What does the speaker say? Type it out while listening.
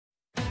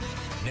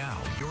Now,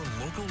 your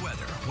local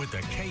weather with the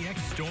KX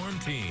Storm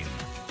Team.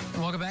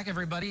 Welcome back,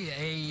 everybody.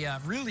 A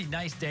really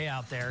nice day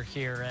out there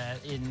here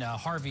in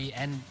Harvey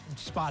and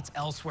spots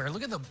elsewhere.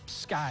 Look at the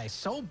sky,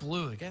 so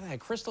blue. Look at that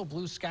crystal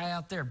blue sky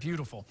out there,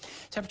 beautiful.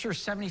 Temperature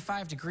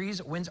 75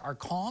 degrees, winds are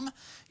calm.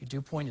 Your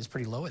dew point is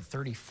pretty low at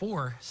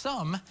 34.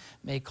 Some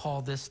may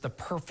call this the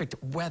perfect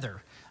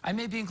weather. I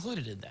may be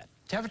included in that.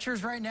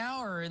 Temperatures right now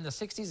are in the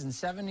 60s and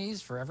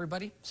 70s for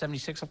everybody.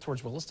 76 up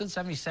towards Williston,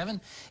 77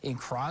 in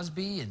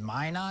Crosby and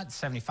Minot,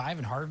 75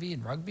 in Harvey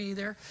and Rugby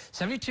there,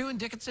 72 in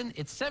Dickinson.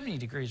 It's 70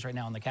 degrees right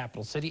now in the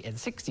capital city and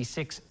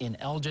 66 in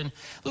Elgin. A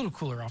little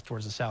cooler off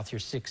towards the south here,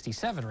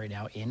 67 right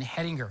now in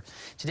Hettinger.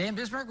 Today in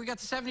Bismarck, we got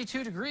to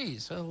 72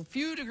 degrees, so a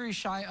few degrees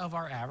shy of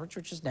our average,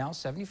 which is now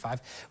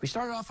 75. We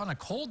started off on a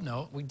cold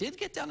note. We did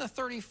get down to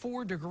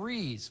 34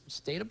 degrees.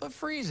 Stayed above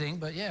freezing,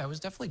 but yeah, it was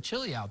definitely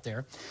chilly out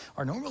there.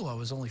 Our normal low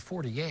was only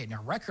 48 and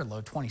our record low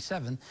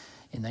 27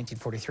 in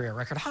 1943. Our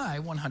record high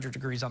 100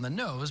 degrees on the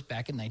nose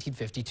back in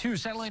 1952.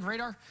 Satellite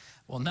radar,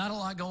 well, not a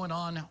lot going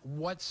on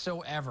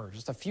whatsoever.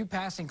 Just a few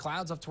passing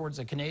clouds up towards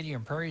the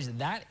Canadian prairies.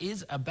 That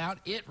is about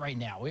it right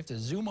now. We have to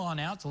zoom on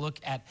out to look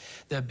at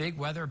the big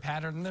weather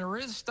pattern. There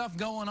is stuff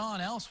going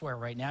on elsewhere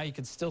right now. You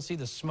can still see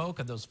the smoke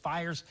of those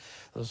fires,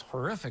 those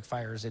horrific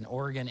fires in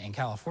Oregon and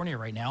California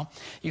right now.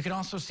 You can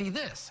also see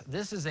this.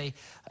 This is a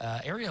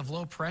area of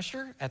low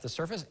pressure at the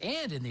surface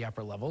and in the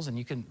upper levels, and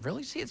you can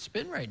really see it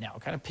spin right now,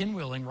 kind of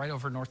pinwheeling right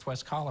over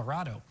northwest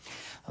Colorado.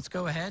 Let's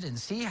go ahead and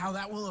see how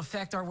that will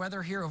affect our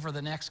weather here over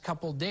the next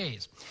couple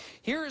days.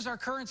 Here is our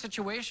current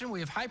situation. We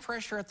have high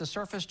pressure at the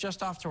surface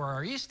just off to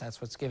our east.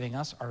 That's what's giving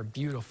us our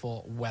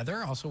beautiful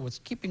weather. Also, what's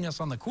keeping us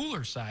on the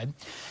cooler side.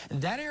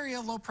 That area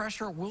of low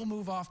pressure will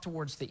move off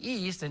towards the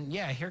east. And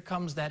yeah, here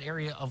comes that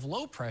area of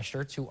low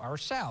pressure to our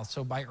south.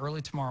 So by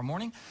early tomorrow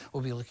morning,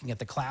 we'll be looking at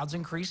the clouds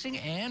increasing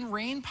and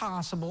rain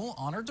possible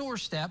on our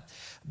doorstep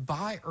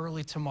by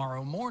early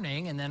tomorrow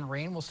morning. And then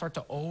rain will start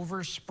to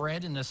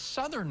overspread into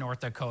southern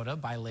North Dakota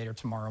by later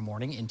tomorrow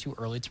morning into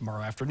early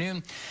tomorrow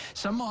afternoon.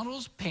 Some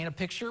models paint a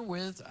picture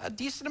with a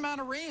decent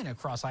amount of rain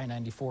across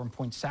I-94 and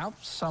points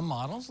south. Some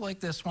models, like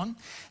this one,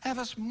 have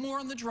us more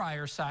on the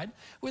drier side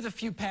with a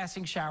few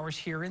passing showers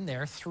here and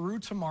there through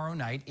tomorrow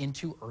night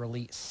into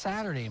early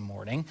Saturday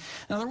morning.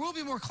 Now, there will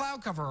be more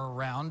cloud cover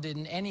around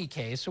in any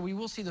case, so we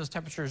will see those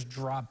temperatures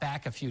drop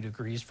back a few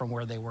degrees from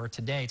where they were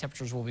today.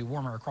 Temperatures will be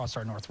warmer across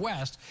our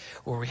northwest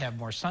where we have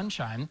more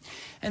sunshine.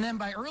 And then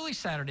by early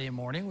Saturday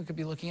morning, we could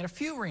be looking at a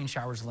few rain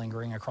showers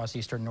lingering across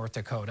eastern North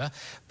Dakota,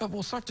 but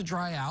we'll start to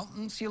dry out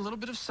and see a little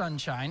bit of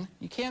sunshine.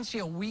 You can see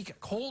a weak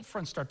cold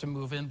front start to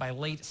move in by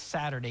late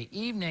Saturday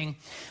evening.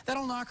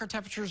 That'll knock our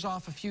temperatures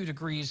off a few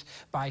degrees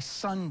by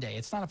Sunday.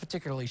 It's not a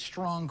particularly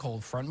strong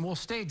cold front, and we'll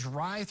stay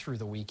dry through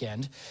the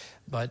weekend,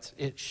 but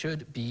it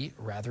should be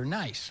rather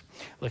nice.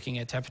 Looking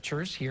at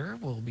temperatures here,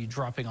 we'll be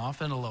dropping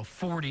off in the low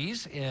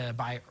 40s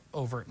by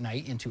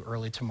overnight into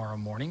early tomorrow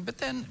morning, but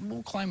then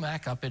we'll climb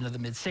back up into the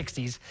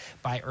mid-60s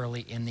by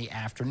early in the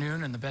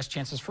afternoon. And the best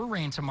chances for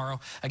rain tomorrow,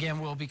 again,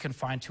 will be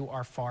confined to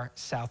our far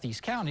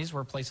southeast counties,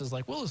 where places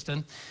like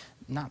Williston,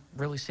 not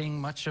really seeing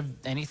much of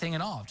anything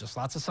at all, just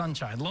lots of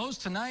sunshine. Lows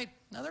tonight,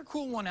 another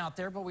cool one out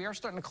there, but we are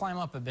starting to climb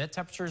up a bit.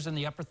 Temperatures in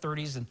the upper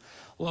 30s and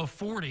low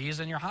 40s.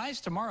 And your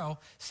highs tomorrow,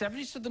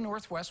 70s to the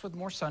northwest with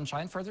more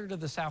sunshine. Further to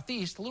the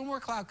southeast, a little more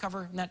cloud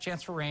cover and that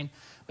chance for rain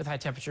with high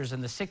temperatures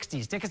in the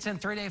 60s. Dickinson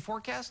 3-day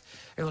forecast,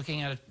 you're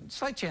looking at a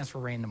slight chance for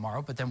rain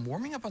tomorrow, but then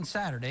warming up on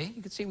Saturday.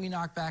 You can see we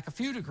knock back a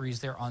few degrees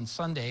there on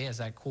Sunday as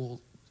that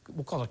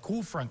we'll call it a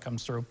cool front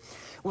comes through.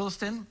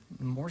 Williston,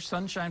 more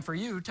sunshine for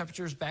you.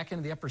 Temperatures back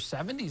into the upper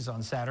 70s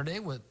on Saturday,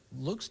 what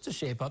looks to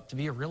shape up to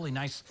be a really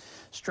nice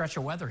stretch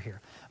of weather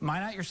here.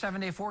 Minot, your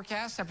 7-day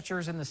forecast.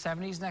 Temperatures in the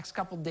 70s next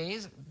couple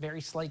days.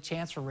 Very slight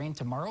chance for rain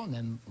tomorrow, and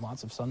then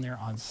lots of sun there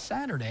on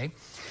Saturday.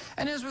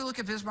 And as we look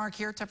at Bismarck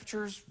here,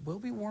 temperatures will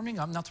be warming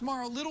up. Now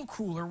tomorrow, a little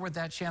cooler with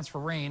that chance for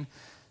rain.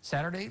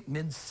 Saturday,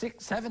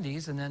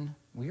 mid-70s, and then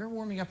we are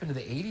warming up into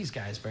the 80s,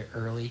 guys, by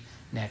early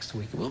next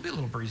week. It will be a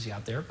little breezy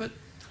out there, but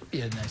it'll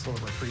be a nice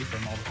little reprieve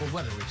from all the cold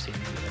weather we've seen.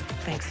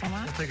 Thanks so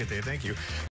much. I'll take it, Dave. Thank you.